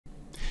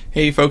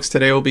Hey folks,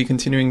 today we'll be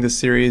continuing this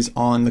series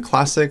on the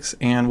classics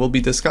and we'll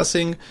be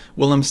discussing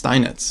Wilhelm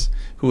Steinitz,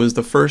 who was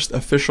the first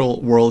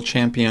official world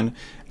champion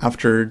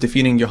after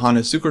defeating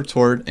Johannes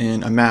Zukertort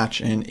in a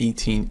match in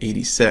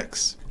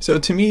 1886. So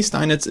to me,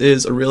 Steinitz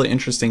is a really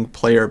interesting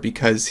player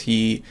because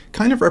he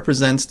kind of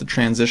represents the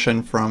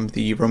transition from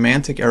the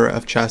Romantic era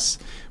of chess,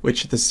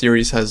 which the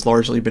series has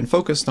largely been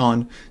focused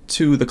on,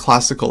 to the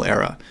Classical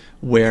era,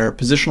 where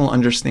positional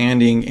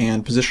understanding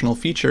and positional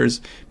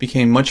features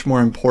became much more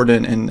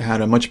important and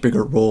had a much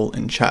bigger role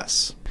in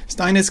chess.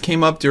 Steinitz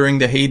came up during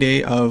the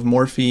heyday of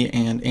Morphy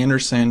and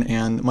Anderson,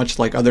 and much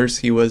like others,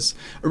 he was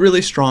a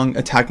really strong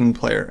attacking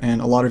player,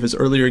 and a lot of his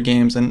earlier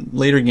games and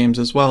later games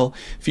as well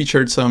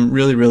featured some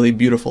really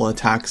beautiful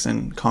attacks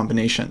and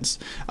combinations.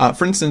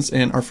 For instance,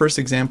 in our first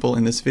example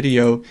in this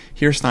video,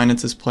 here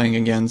Steinitz is playing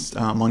against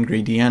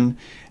Mongre Dien,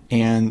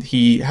 and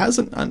he has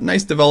a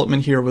nice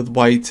development here with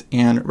white,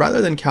 and rather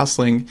than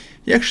castling,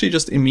 he actually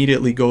just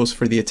immediately goes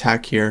for the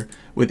attack here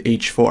with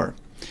h4.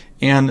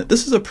 And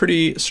this is a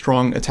pretty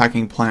strong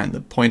attacking plan. The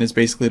point is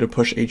basically to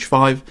push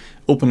h5,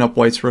 open up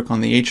white's rook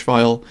on the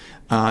h-file,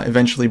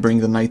 eventually bring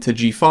the knight to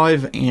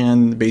g5,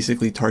 and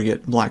basically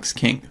target black's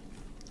king.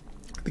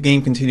 The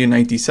game continued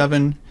knight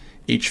d7,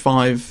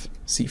 h5,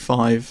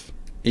 c5,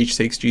 h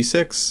takes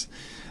g6.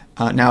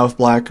 Now if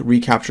black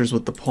recaptures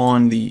with the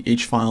pawn, the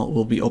h-file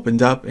will be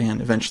opened up,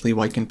 and eventually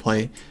white can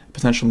play a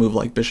potential move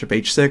like bishop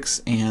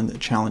h6 and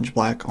challenge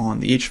black on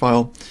the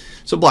h-file.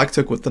 So black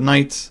took with the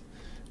knight.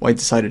 White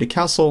decided to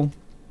castle,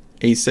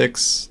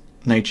 a6,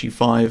 knight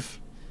g5,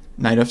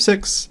 knight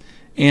f6,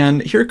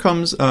 and here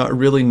comes a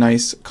really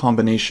nice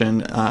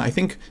combination. I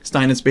think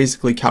Steinitz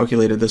basically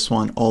calculated this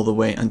one all the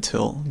way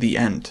until the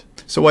end.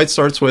 So white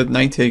starts with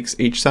knight takes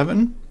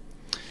h7,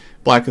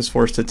 black is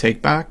forced to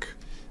take back,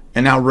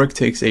 and now rook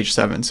takes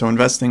h7, so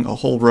investing a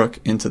whole rook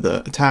into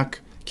the attack.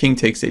 King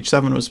takes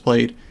h7 was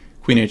played,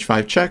 queen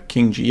h5 check,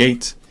 king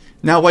g8.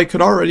 Now white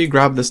could already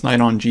grab this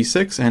knight on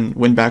g6 and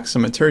win back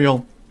some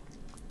material,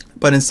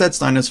 but instead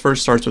Steinitz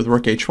first starts with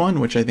rook h1,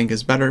 which I think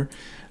is better,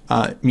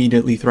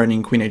 immediately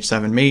threatening queen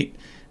h7 mate.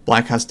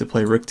 Black has to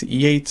play rook to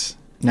e8.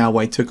 Now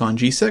white took on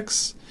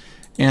g6,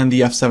 and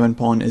the f7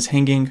 pawn is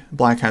hanging.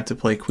 Black had to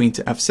play queen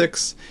to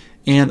f6,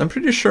 and I'm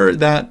pretty sure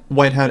that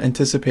white had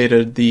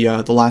anticipated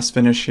the last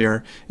finish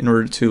here in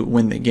order to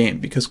win the game,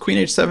 because queen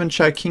h7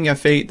 check, king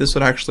f8, this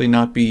would actually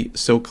not be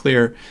so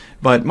clear,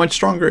 but much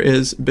stronger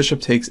is bishop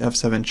takes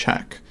f7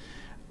 check.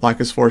 Black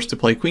is forced to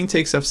play queen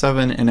takes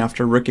f7, and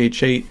after rook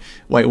h8,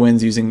 white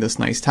wins using this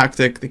nice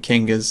tactic. The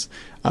king is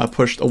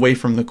pushed away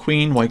from the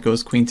queen, white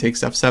goes queen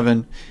takes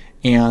f7,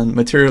 and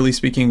materially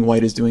speaking,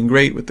 white is doing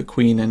great with the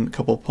queen and a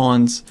couple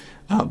pawns.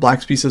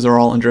 Black's pieces are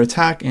all under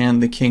attack,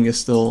 and the king is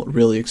still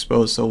really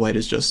exposed, so white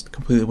is just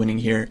completely winning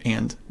here,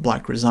 and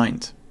black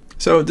resigned.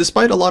 So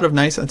despite a lot of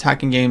nice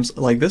attacking games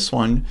like this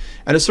one,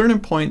 at a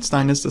certain point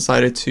Steinitz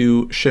decided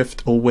to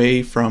shift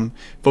away from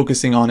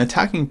focusing on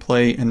attacking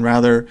play and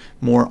rather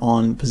more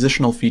on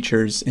positional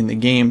features in the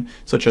game,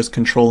 such as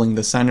controlling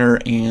the center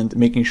and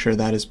making sure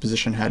that his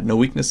position had no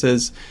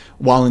weaknesses,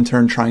 while in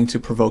turn trying to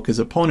provoke his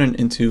opponent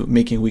into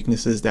making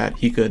weaknesses that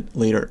he could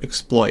later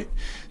exploit.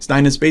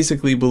 Steinitz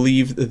basically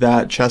believed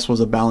that chess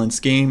was a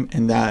balanced game,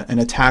 and that an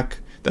attack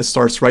that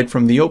starts right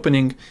from the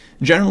opening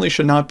generally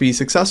should not be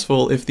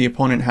successful if the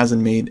opponent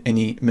hasn't made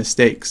any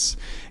mistakes.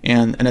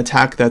 And an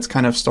attack that's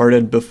kind of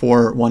started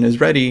before one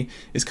is ready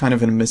is kind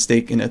of a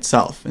mistake in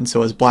itself. And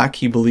so as black,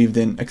 he believed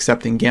in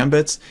accepting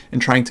gambits and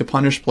trying to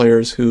punish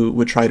players who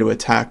would try to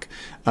attack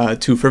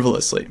too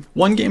frivolously.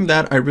 One game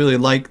that I really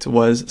liked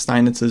was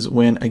Steinitz's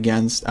win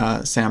against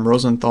Sam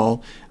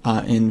Rosenthal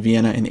in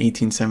Vienna in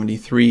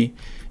 1873.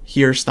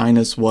 Here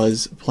Steinitz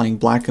was playing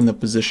black in the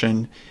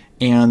position,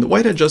 and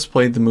white had just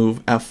played the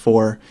move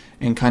f4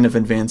 and kind of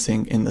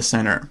advancing in the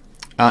center.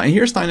 And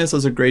here Steinitz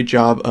does a great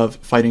job of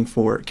fighting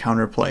for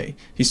counterplay.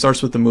 He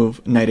starts with the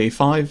move knight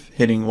a5,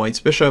 hitting white's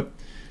bishop.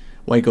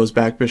 White goes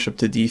back bishop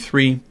to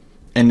d3,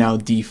 and now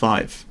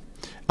d5.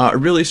 A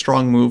really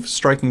strong move,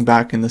 striking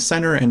back in the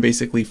center and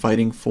basically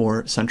fighting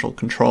for central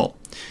control.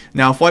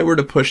 Now if white were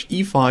to push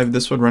e5,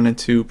 this would run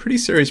into pretty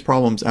serious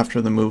problems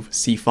after the move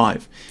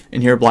c5.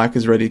 And here black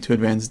is ready to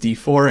advance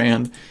d4,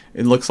 and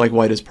it looks like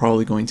white is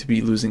probably going to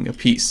be losing a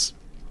piece.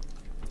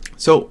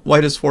 So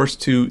white is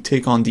forced to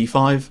take on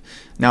d5.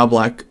 Now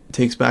black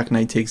takes back,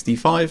 knight takes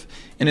d5,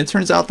 and it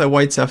turns out that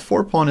white's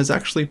f4 pawn is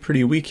actually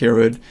pretty weak here.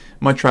 It would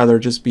much rather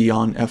just be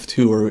on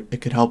f2, or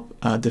it could help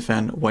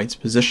defend white's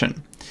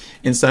position.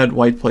 Instead,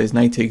 white plays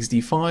knight takes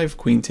d5,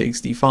 queen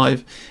takes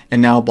d5,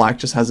 and now black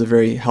just has a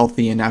very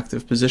healthy and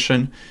active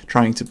position,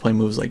 trying to play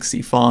moves like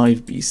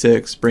c5,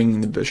 b6,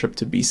 bringing the bishop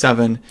to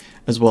b7,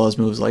 as well as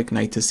moves like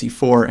knight to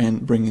c4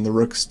 and bringing the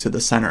rooks to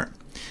the center.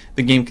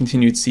 The game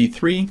continued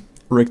c3,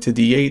 rook to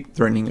d8,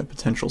 threatening a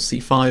potential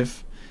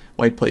c5.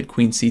 White played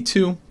queen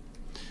c2,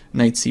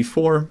 knight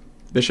c4,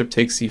 bishop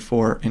takes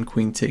c4, and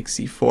queen takes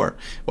c4.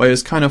 White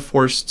was kind of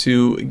forced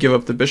to give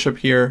up the bishop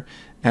here,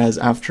 as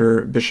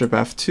after bishop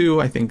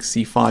f2, I think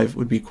c5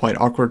 would be quite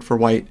awkward for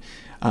white.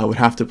 Would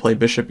have to play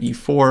bishop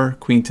e4,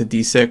 queen to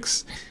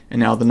d6, And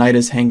now the knight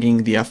is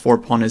hanging, the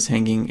f4 pawn is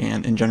hanging,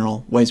 and in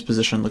general, white's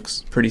position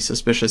looks pretty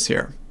suspicious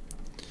here.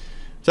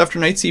 So after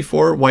knight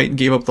c4, white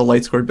gave up the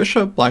light squared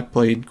bishop, black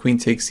played queen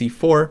takes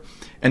c4,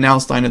 and now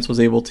Steinitz was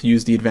able to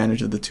use the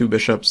advantage of the two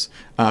bishops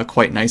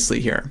quite nicely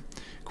here.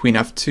 Queen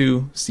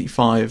f2,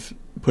 c5,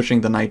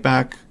 pushing the knight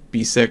back,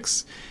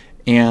 b6,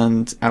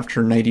 and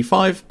after knight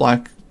e5,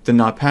 black did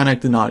not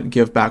panic, did not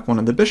give back one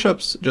of the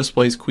bishops, just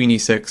plays queen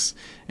e6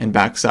 and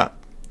backs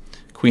up.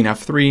 Queen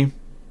f3,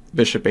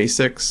 bishop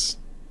a6,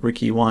 rook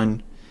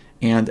e1,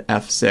 and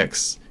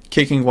f6,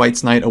 kicking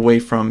white's knight away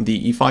from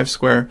the e5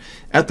 square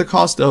at the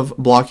cost of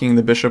blocking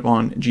the bishop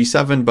on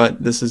g7,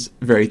 but this is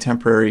very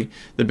temporary.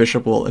 The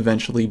bishop will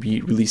eventually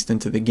be released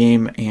into the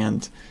game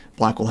and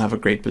black will have a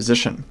great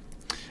position.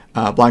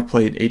 Black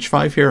played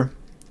h5 here,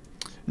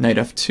 knight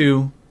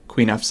f2,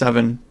 queen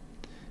f7,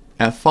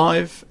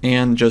 f5,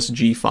 and just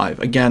g5.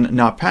 Again,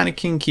 not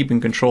panicking,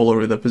 keeping control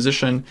over the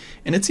position,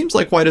 and it seems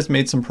like white has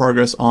made some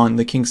progress on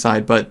the king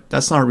side, but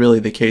that's not really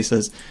the case,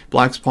 as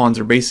black's pawns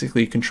are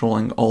basically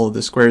controlling all of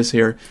the squares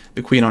here.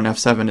 The queen on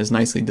f7 is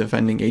nicely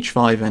defending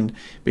h5, and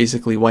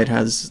basically white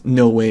has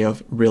no way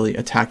of really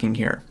attacking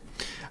here.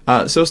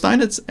 So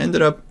Steinitz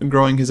ended up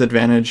growing his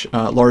advantage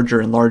larger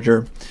and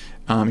larger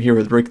here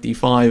with rook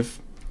d5,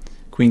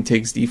 queen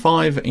takes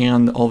d5,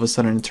 and all of a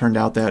sudden it turned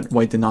out that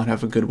white did not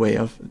have a good way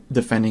of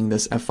defending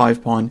this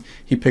f5 pawn.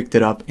 He picked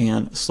it up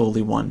and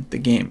slowly won the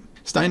game.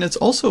 Steinitz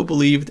also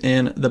believed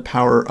in the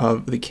power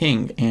of the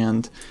king,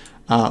 and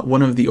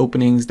one of the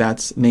openings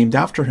that's named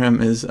after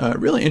him is a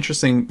really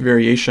interesting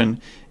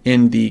variation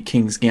in the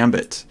king's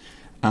gambit.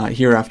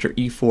 Here after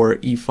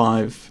e4,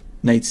 e5,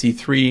 knight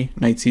c3,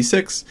 knight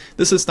c6.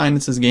 This is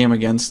Steinitz's game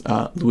against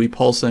Louis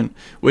Paulsen,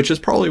 which is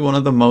probably one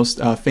of the most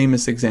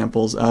famous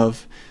examples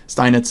of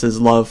Steinitz's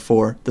love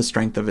for the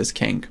strength of his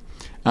king.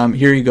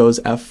 Here he goes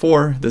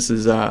f4. This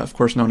is of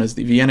course known as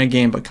the Vienna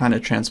game, but kind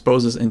of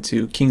transposes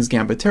into king's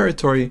gambit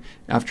territory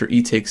after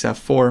e takes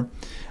f4.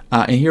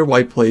 And here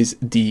white plays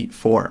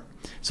d4.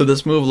 So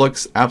this move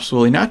looks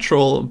absolutely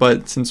natural,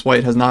 but since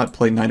white has not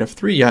played knight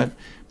f3 yet,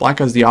 black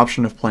has the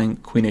option of playing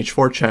queen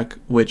h4 check,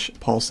 which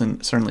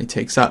Paulsen certainly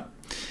takes up.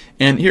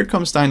 And here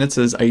comes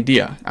Steinitz's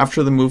idea.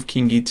 After the move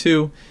king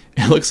e2,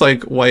 it looks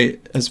like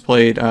white has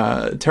played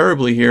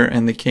terribly here,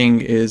 and the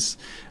king is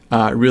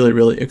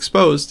really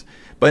exposed.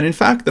 But in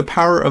fact, the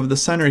power of the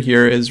center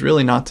here is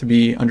really not to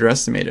be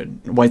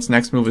underestimated. White's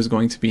next move is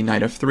going to be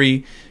knight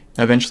f3.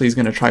 Eventually he's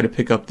going to try to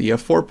pick up the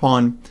f4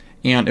 pawn.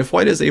 And if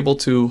white is able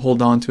to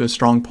hold on to his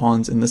strong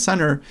pawns in the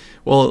center,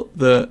 well,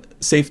 the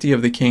safety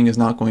of the king is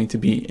not going to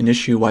be an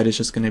issue. White is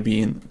just going to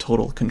be in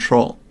total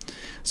control.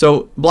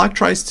 So black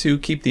tries to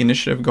keep the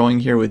initiative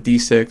going here with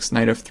d6,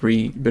 knight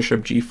f3,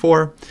 bishop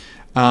g4,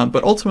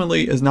 but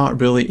ultimately is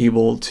not really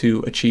able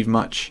to achieve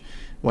much.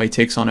 White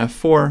takes on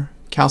f4,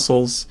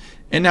 castles,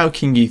 and now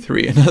king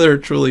e3, another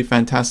truly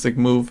fantastic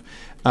move,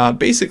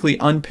 basically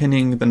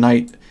unpinning the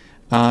knight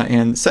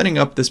and setting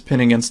up this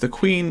pin against the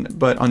queen,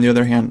 but on the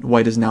other hand,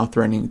 white is now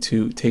threatening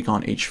to take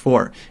on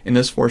h4, and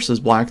this forces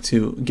black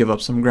to give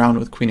up some ground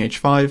with queen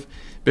h5,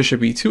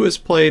 bishop e2 is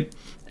played,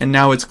 and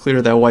now it's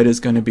clear that white is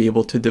going to be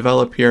able to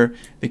develop here.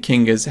 The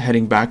king is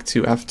heading back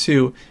to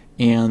f2,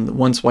 and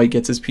once white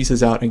gets his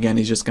pieces out, again,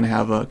 he's just going to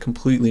have a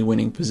completely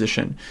winning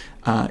position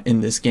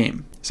in this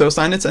game. So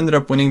Steinitz ended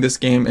up winning this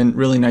game in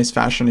really nice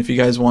fashion. If you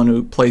guys want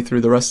to play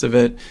through the rest of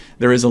it,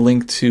 there is a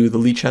link to the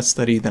Lichess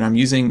study that I'm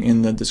using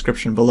in the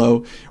description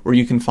below, where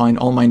you can find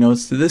all my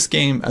notes to this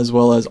game, as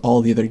well as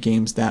all the other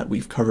games that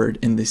we've covered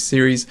in this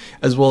series,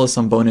 as well as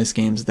some bonus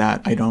games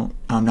that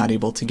I'm not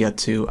able to get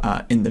to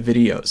in the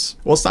videos.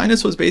 Well,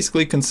 Steinitz was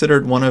basically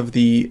considered one of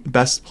the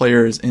best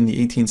players in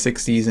the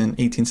 1860s and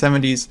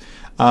 1870s,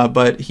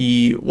 but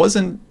he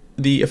wasn't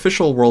the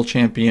official world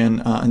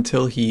champion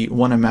until he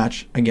won a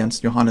match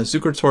against Johannes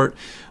Zukertort,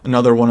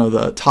 another one of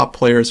the top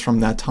players from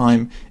that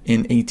time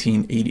in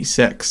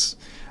 1886.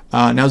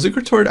 Now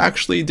Zukertort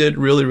actually did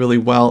really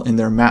well in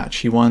their match.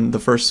 He won the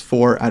first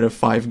 4 out of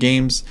 5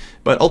 games,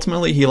 but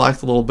ultimately he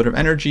lacked a little bit of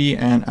energy,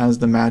 and as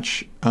the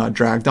match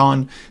dragged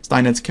on,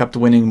 Steinitz kept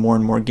winning more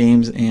and more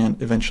games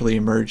and eventually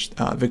emerged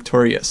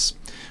victorious.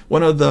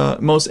 One of the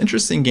most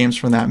interesting games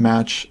from that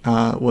match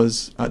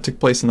took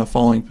place in the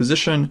following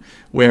position,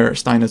 where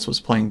Steinitz was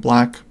playing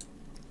black.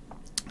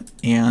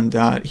 And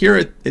here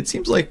it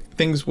seems like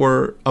things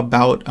were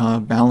about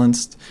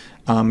balanced.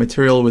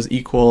 Material was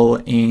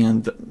equal,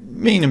 and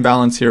main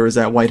imbalance here is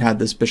that white had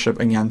this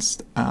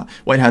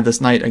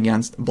knight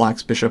against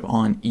black's bishop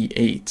on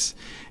e8.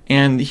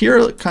 And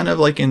here, kind of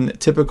like in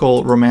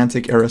typical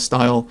romantic era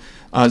style,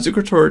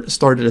 Zukertort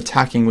started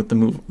attacking with the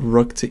move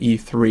rook to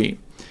e3.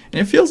 And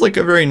it feels like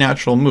a very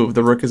natural move.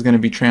 The rook is going to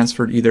be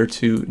transferred either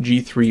to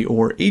g3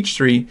 or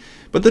h3,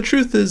 but the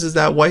truth is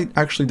that white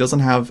actually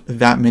doesn't have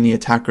that many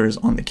attackers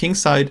on the king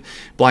side.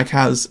 Black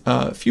has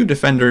a few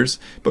defenders,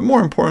 but more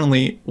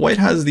importantly, white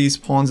has these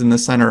pawns in the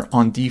center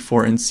on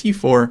d4 and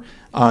c4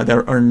 that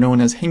are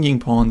known as hanging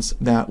pawns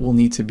that will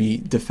need to be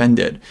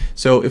defended.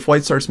 So if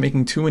white starts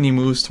making too many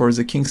moves towards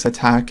the king's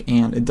attack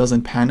and it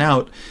doesn't pan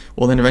out,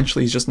 well then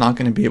eventually he's just not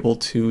going to be able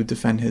to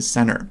defend his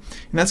center.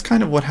 And that's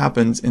kind of what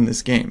happens in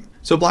this game.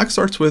 So black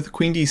starts with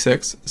queen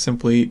d6,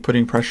 simply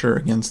putting pressure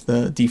against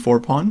the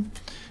d4 pawn.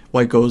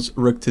 White goes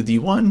rook to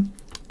d1,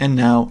 and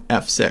now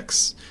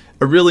f6.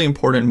 A really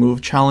important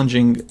move,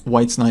 challenging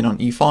white's knight on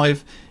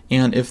e5,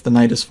 and if the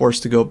knight is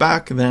forced to go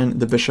back, then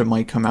the bishop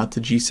might come out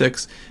to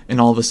g6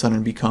 and all of a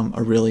sudden become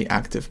a really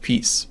active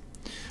piece.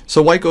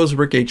 So white goes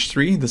rook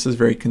h3. This is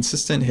very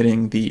consistent,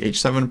 hitting the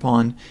h7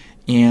 pawn,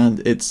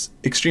 and it's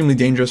extremely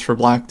dangerous for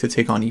black to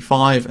take on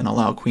e5 and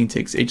allow queen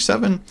takes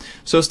h7,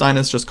 so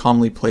Steinitz just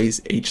calmly plays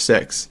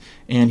h6,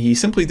 and he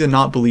simply did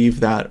not believe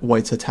that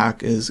white's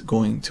attack is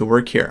going to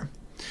work here.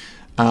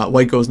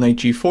 White goes knight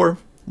g4,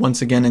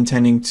 once again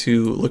intending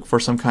to look for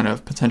some kind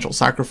of potential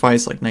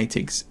sacrifice like knight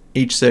takes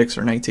h6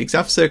 or knight takes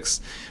f6,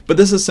 but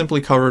this is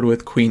simply covered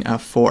with queen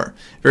f4.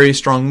 Very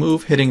strong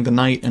move, hitting the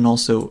knight and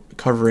also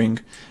covering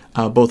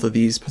both of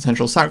these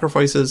potential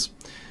sacrifices.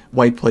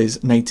 White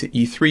plays knight to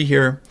e3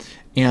 here,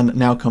 and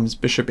now comes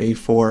bishop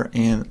a4,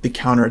 and the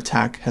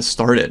counterattack has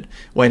started.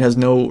 White has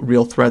no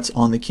real threats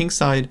on the king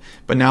side,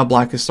 but now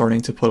black is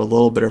starting to put a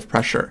little bit of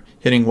pressure,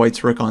 hitting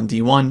white's rook on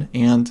d1,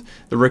 and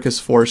the rook is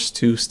forced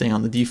to stay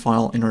on the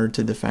d-file in order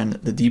to defend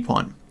the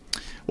d-pawn.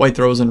 White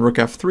throws in rook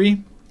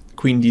f3,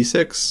 queen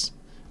d6,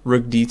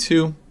 rook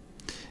d2,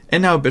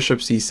 and now bishop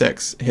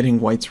c6, hitting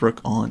white's rook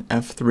on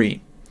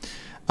f3.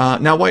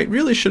 Now white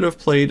really should have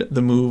played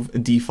the move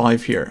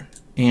d5 here.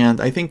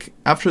 And I think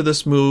after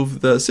this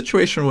move, the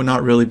situation would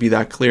not really be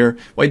that clear.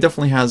 White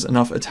definitely has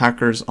enough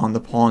attackers on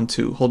the pawn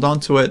to hold on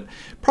to it.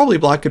 Probably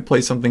black could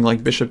play something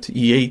like bishop to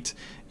e8,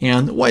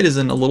 and white is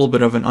in a little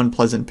bit of an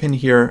unpleasant pin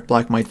here.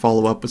 Black might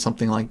follow up with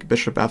something like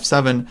bishop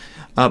f7,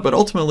 but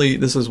ultimately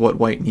this is what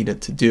white needed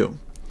to do.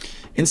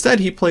 Instead,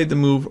 he played the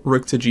move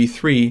rook to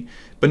g3,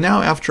 but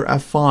now after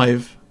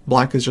f5,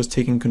 black is just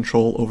taking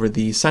control over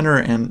the center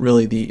and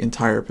really the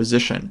entire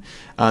position.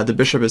 The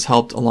bishop is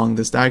helped along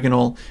this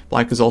diagonal.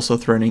 Black is also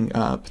threatening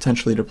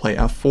potentially to play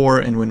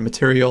f4 and win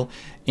material,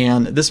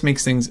 and this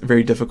makes things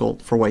very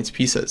difficult for white's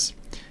pieces.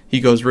 He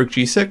goes rook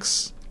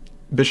g6,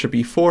 bishop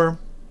e4,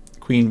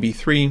 queen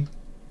b3,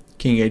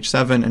 king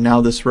h7, and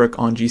now this rook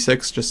on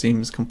g6 just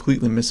seems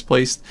completely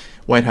misplaced.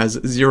 White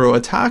has zero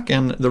attack,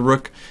 and the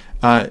rook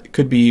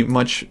could be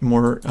much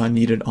more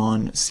needed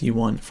on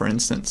c1, for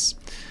instance.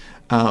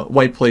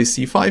 White plays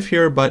c5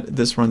 here, but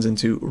this runs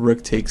into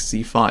rook takes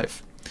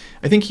c5.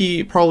 I think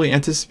he probably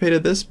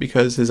anticipated this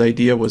because his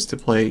idea was to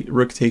play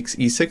rook takes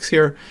e6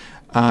 here,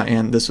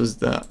 and this was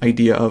the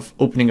idea of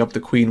opening up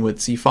the queen with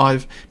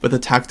c5, but the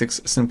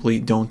tactics simply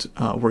don't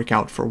work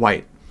out for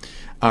white.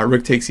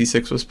 Rook takes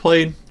e6 was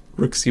played,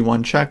 rook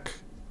c1 check,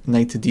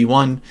 knight to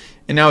d1,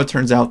 and now it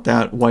turns out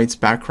that white's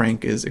back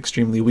rank is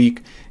extremely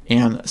weak,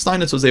 and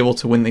Steinitz was able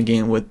to win the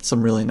game with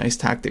some really nice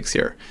tactics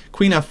here.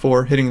 Queen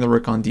f4, hitting the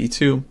rook on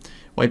d2,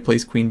 white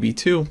plays queen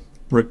b2,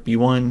 rook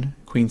b1,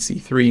 queen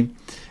c3,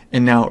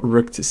 and now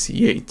rook to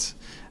c8.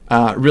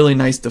 Really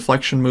nice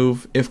deflection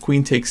move. If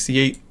queen takes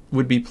c8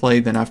 would be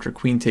played, then after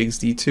queen takes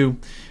d2,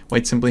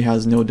 white simply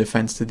has no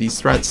defense to these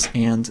threats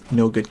and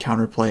no good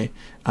counterplay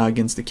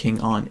against the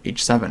king on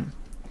h7.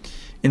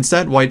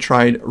 Instead, white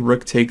tried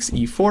rook takes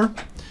e4,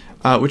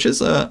 which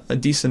is a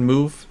decent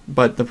move,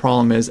 but the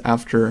problem is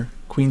after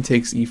queen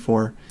takes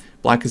e4,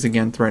 black is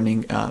again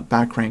threatening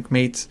back rank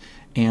mate,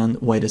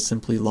 and white is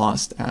simply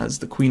lost as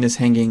the queen is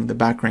hanging, the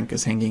back rank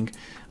is hanging,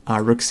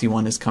 rook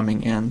c1 is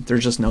coming, and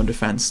there's just no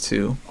defense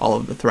to all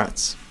of the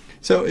threats.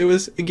 So it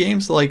was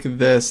games like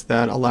this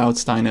that allowed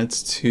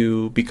Steinitz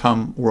to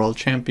become world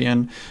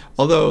champion,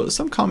 although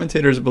some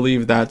commentators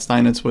believe that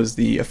Steinitz was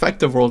the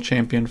effective world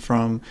champion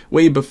from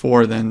way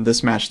before then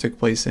this match took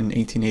place in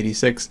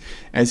 1886,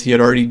 as he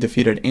had already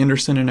defeated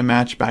Anderson in a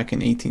match back in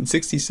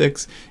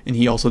 1866, and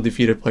he also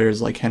defeated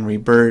players like Henry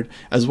Bird,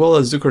 as well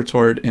as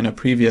Zukertort in a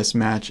previous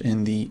match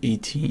in the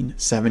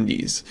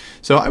 1870s.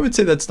 So I would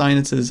say that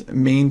Steinitz's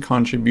main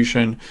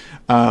contribution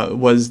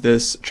was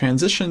this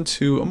transition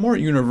to a more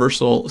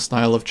universal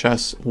style of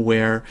chess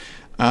where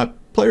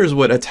players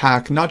would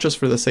attack not just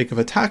for the sake of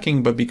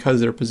attacking, but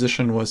because their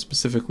position was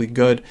specifically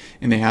good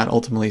and they had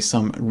ultimately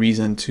some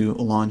reason to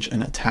launch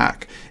an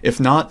attack. If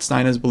not,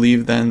 Steinitz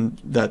believed then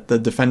that the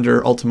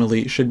defender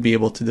ultimately should be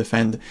able to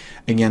defend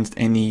against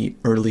any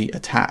early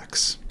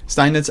attacks.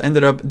 Steinitz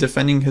ended up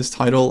defending his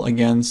title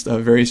against a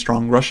very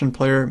strong Russian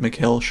player,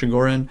 Mikhail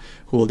Shigorin,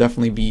 who will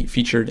definitely be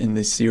featured in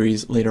this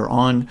series later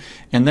on,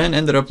 and then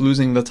ended up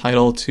losing the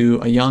title to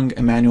a young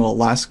Emanuel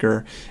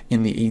Lasker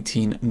in the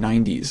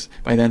 1890s.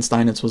 By then,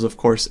 Steinitz was of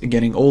course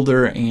getting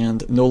older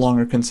and no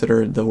longer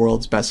considered the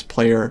world's best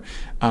player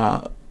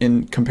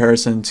in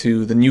comparison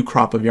to the new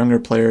crop of younger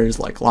players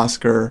like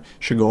Lasker,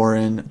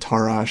 Shigorin,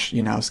 Tarrasch,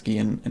 Janowski,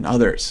 and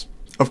others.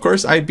 Of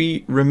course, I'd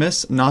be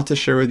remiss not to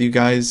share with you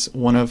guys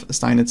one of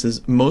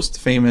Steinitz's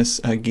most famous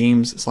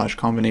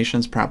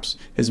games/combinations, perhaps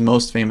his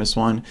most famous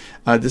one.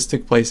 This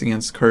took place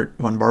against Kurt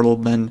von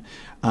Bartleben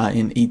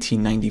in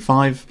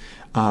 1895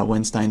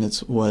 when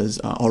Steinitz was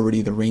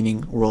already the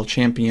reigning world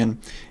champion.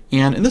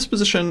 And in this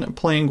position,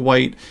 playing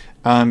white,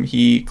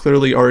 he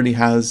clearly already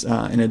has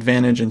an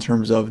advantage in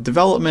terms of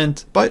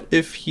development, but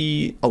if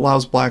he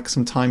allows black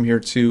some time here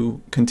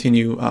to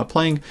continue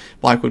playing,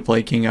 black would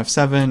play king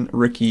f7,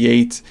 rook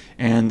e8,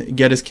 and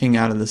get his king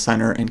out of the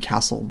center and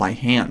castle by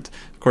hand.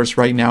 Of course,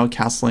 right now,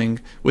 castling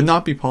would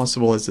not be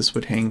possible as this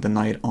would hang the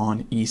knight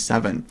on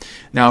e7.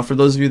 Now, for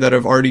those of you that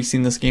have already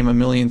seen this game a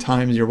million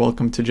times, you're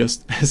welcome to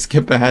just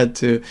skip ahead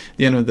to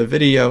the end of the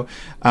video.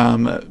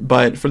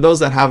 But for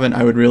those that haven't,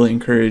 I would really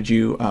encourage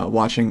you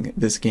watching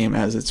this game,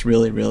 as it's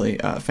really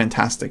a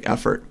fantastic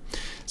effort.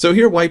 So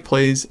here white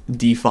plays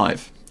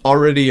d5.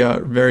 Already a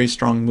very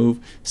strong move,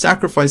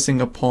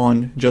 sacrificing a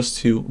pawn just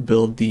to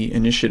build the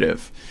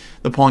initiative.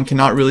 The pawn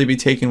cannot really be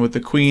taken with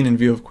the queen in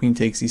view of queen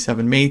takes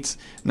e7 mates.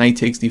 Knight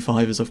takes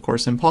d5 is of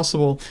course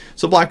impossible,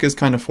 so black is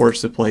kind of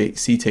forced to play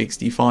c takes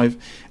d5,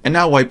 and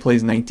now white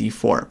plays knight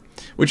d4,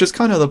 which is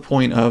kind of the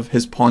point of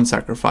his pawn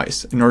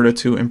sacrifice in order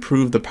to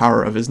improve the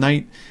power of his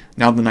knight.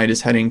 Now the knight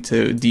is heading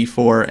to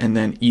d4 and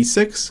then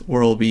e6,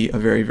 where it will be a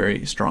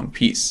very strong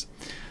piece.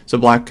 So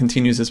black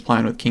continues his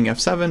plan with king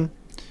f7,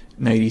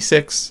 knight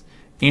e6,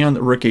 and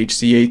rook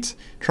hc8,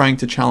 trying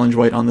to challenge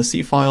white on the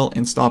c-file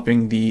and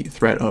stopping the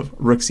threat of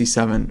rook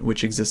c7,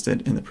 which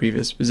existed in the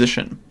previous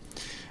position.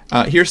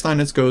 Here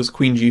Steinitz goes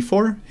queen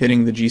g4,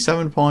 hitting the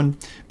g7 pawn,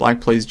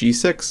 black plays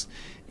g6,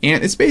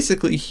 and it's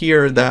basically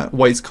here that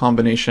white's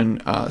combination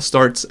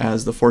starts,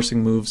 as the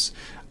forcing moves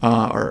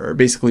are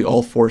basically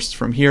all forced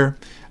from here.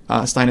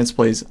 Steinitz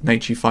plays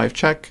knight g5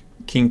 check,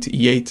 king to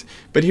e8,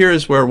 but here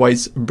is where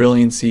white's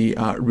brilliancy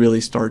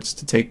really starts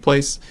to take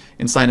place,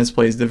 and Steinitz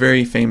plays the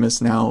very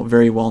famous, now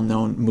very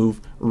well-known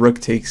move, rook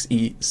takes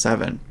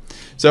e7.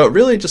 So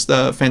really just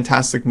a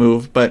fantastic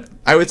move, but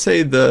I would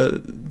say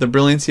the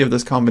brilliancy of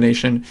this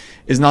combination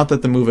is not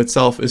that the move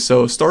itself is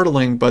so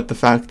startling, but the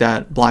fact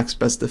that black's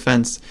best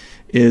defense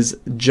is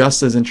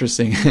just as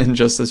interesting and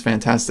just as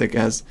fantastic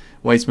as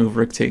white's move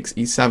rook takes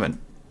e7.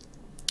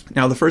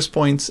 Now the first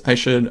point I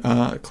should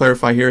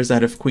clarify here is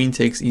that if queen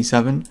takes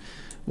e7,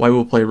 white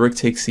will play rook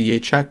takes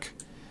c8 check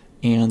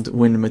and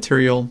win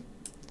material.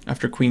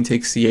 After queen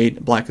takes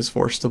c8, black is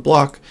forced to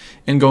block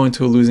and go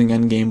into a losing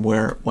endgame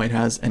where white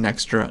has an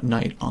extra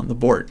knight on the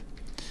board.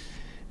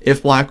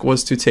 If black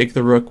was to take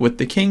the rook with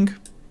the king,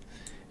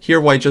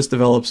 here white just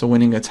develops a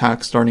winning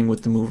attack starting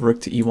with the move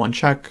rook to e1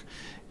 check,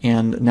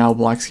 and now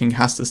black's king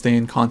has to stay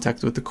in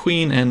contact with the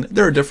queen, and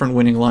there are different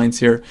winning lines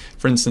here.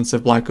 For instance,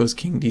 if black goes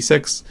king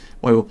d6,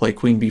 white will play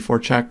queen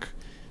b4 check,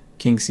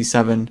 king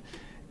c7,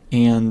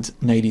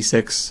 and knight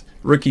e6.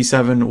 Rook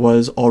e7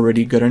 was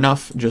already good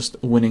enough, just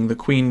winning the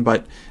queen,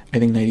 but I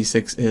think knight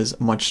e6 is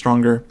much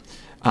stronger.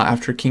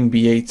 After king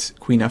b8,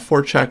 queen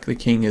f4 check, the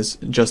king is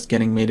just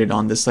getting mated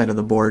on this side of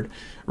the board.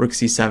 Rook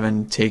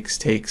c7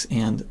 takes,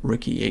 and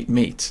rook e8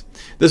 mate.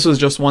 This was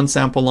just one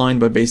sample line,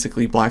 but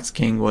basically black's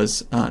king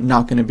was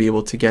not going to be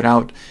able to get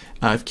out.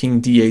 If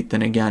king d8,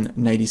 then again,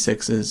 knight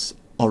e6 is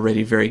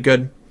already very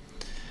good.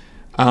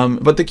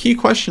 But the key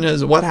question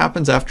is, what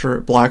happens after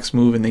black's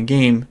move in the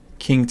game,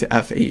 king to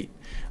f8?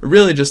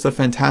 Really just a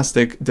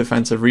fantastic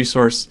defensive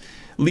resource,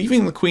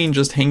 leaving the queen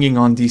just hanging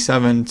on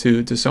d7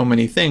 to so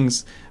many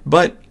things,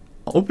 but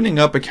opening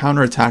up a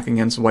counterattack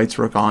against white's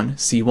rook on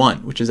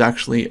c1, which is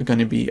actually going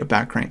to be a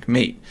back rank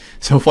mate.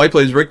 So if white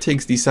plays rook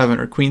takes d7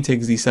 or queen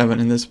takes d7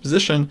 in this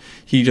position,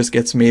 he just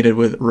gets mated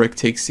with rook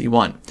takes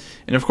c1.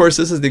 And of course,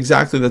 this is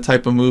exactly the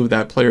type of move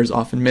that players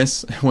often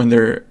miss when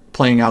they're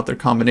playing out their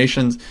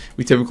combinations.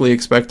 We typically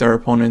expect our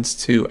opponents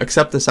to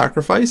accept the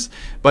sacrifice,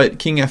 but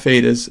king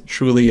f8 is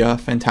truly a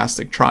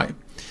fantastic try.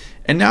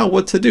 And now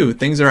what to do?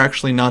 Things are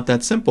actually not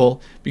that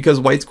simple, because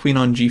white's queen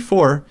on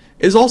g4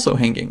 is also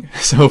hanging.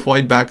 So if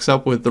white backs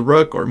up with the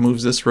rook or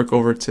moves this rook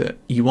over to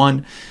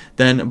e1,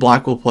 then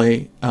black will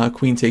play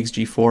queen takes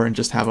g4 and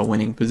just have a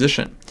winning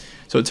position.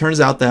 So it turns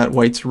out that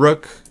white's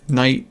rook,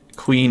 knight,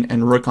 queen,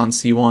 and rook on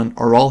c1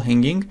 are all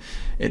hanging.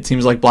 It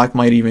seems like black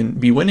might even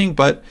be winning,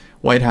 but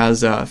white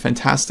has a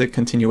fantastic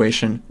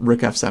continuation,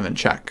 rook f7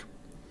 check.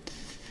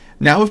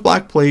 Now if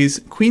black plays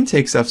queen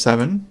takes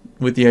f7,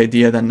 with the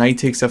idea that knight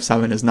takes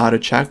f7 is not a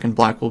check and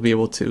black will be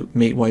able to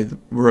mate with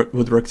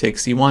rook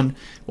takes c1,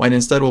 white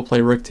instead will play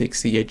rook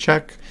takes c8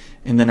 check,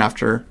 and then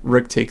after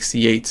rook takes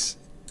c8,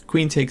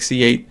 queen takes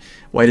c8,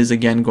 white is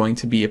again going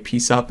to be a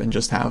piece up and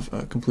just have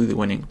a completely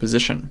winning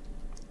position.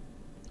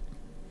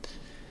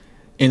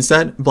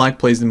 Instead, black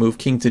plays the move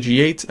king to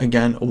g8,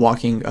 again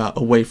walking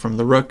away from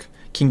the rook.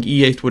 King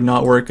e8 would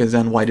not work, as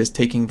then white is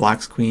taking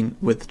black's queen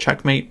with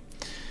checkmate.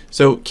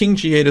 So king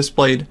g8 is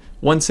played.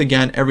 Once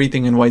again,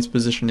 everything in white's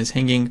position is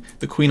hanging.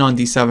 The queen on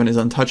d7 is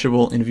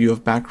untouchable in view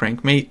of back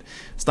rank mate.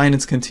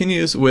 Steinitz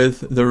continues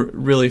with the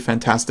really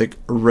fantastic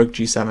rook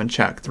g7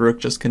 check. The rook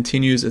just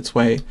continues its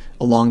way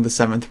along the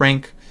 7th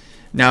rank.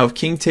 Now if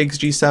king takes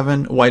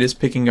g7, white is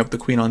picking up the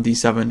queen on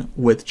d7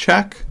 with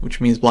check,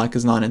 which means black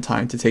is not in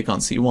time to take on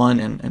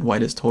c1, and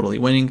white is totally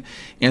winning.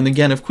 And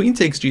again, if queen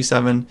takes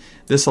g7,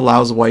 this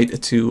allows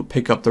white to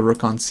pick up the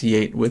rook on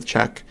c8 with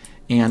check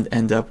and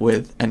end up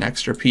with an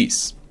extra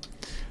piece.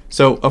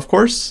 So of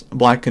course,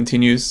 black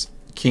continues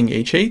king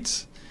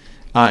h8.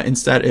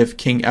 Instead, if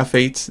king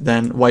f8,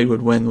 then white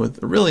would win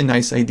with a really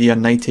nice idea,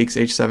 knight takes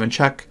h7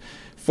 check,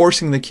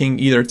 forcing the king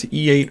either to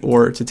e8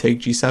 or to take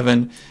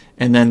g7,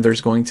 and then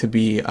there's going to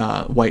be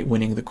white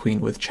winning the queen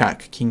with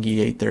check. King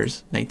e8,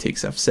 there's knight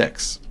takes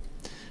f6.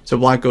 So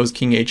black goes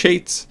king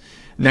h8.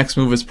 Next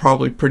move is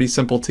probably pretty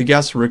simple to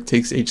guess. Rook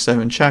takes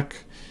h7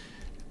 check,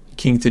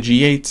 king to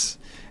g8.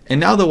 And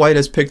now the white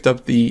has picked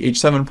up the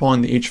h7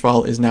 pawn, the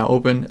h-file is now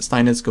open.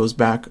 Steinitz goes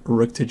back,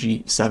 rook to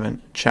g7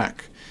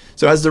 check.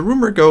 So as the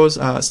rumor goes,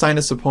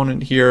 Steinitz's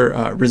opponent here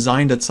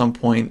resigned at some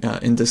point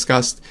in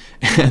disgust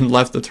and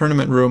left the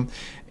tournament room,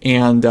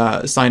 and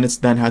Steinitz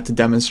then had to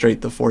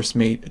demonstrate the forced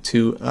mate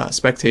to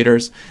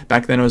spectators.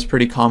 Back then it was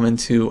pretty common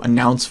to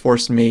announce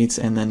forced mates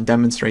and then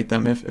demonstrate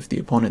them if the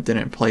opponent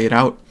didn't play it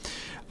out.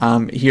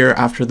 Here,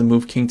 after the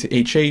move king to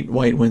h8,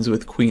 white wins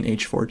with queen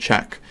h4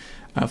 check.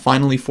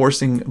 Finally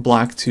forcing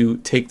black to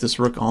take this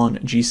rook on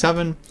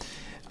g7,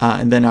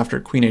 and then after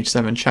queen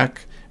h7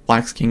 check,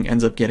 black's king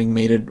ends up getting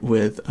mated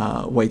with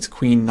white's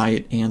queen,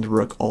 knight, and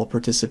rook all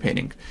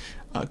participating.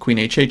 Queen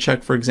h8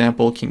 check, for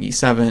example, king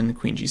e7,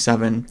 queen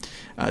g7.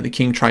 The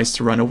king tries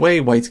to run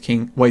away, white's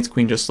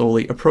queen just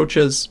slowly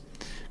approaches,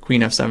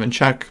 queen f7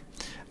 check.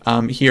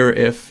 Here,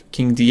 if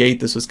king d8,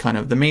 this was kind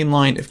of the main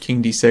line. If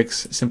king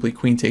d6, simply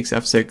queen takes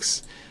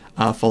f6,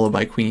 followed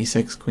by queen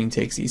e6, queen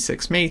takes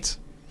e6 mate.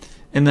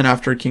 And then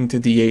after king to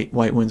d8,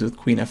 white wins with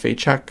queen f8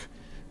 check,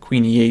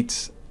 queen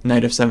e8,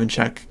 knight f7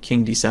 check,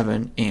 king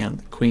d7,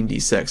 and queen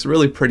d6.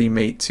 Really pretty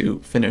mate to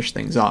finish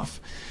things off.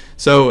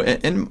 So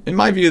in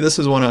my view, this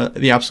is one of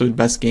the absolute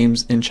best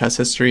games in chess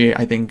history.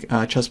 I think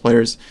chess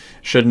players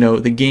should know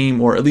the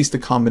game, or at least the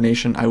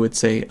combination, I would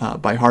say,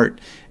 by heart.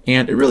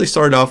 And it really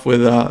started off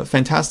with a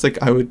fantastic,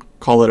 I would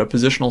call it a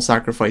positional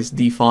sacrifice,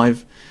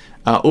 d5,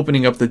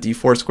 opening up the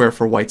d4 square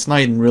for white's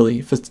knight and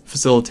really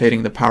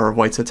facilitating the power of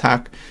white's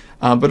attack.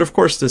 But of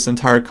course, this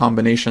entire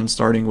combination,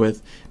 starting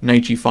with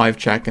knight g5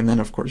 check, and then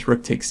of course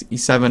rook takes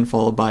e7,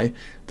 followed by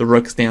the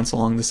rook's dance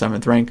along the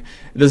 7th rank.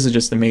 This is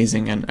just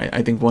amazing, and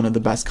I think one of the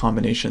best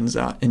combinations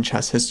in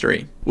chess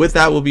history. With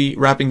that, we'll be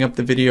wrapping up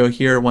the video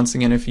here. Once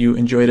again, if you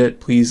enjoyed it,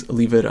 please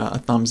leave it a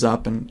thumbs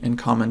up and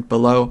comment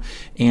below.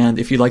 And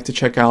if you'd like to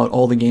check out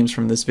all the games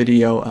from this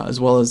video, as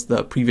well as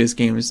the previous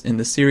games in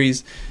the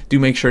series, do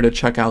make sure to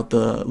check out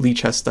the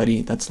Lichess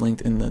study that's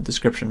linked in the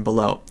description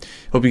below.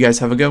 Hope you guys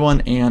have a good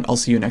one, and I'll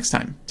see you next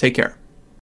time. Take care.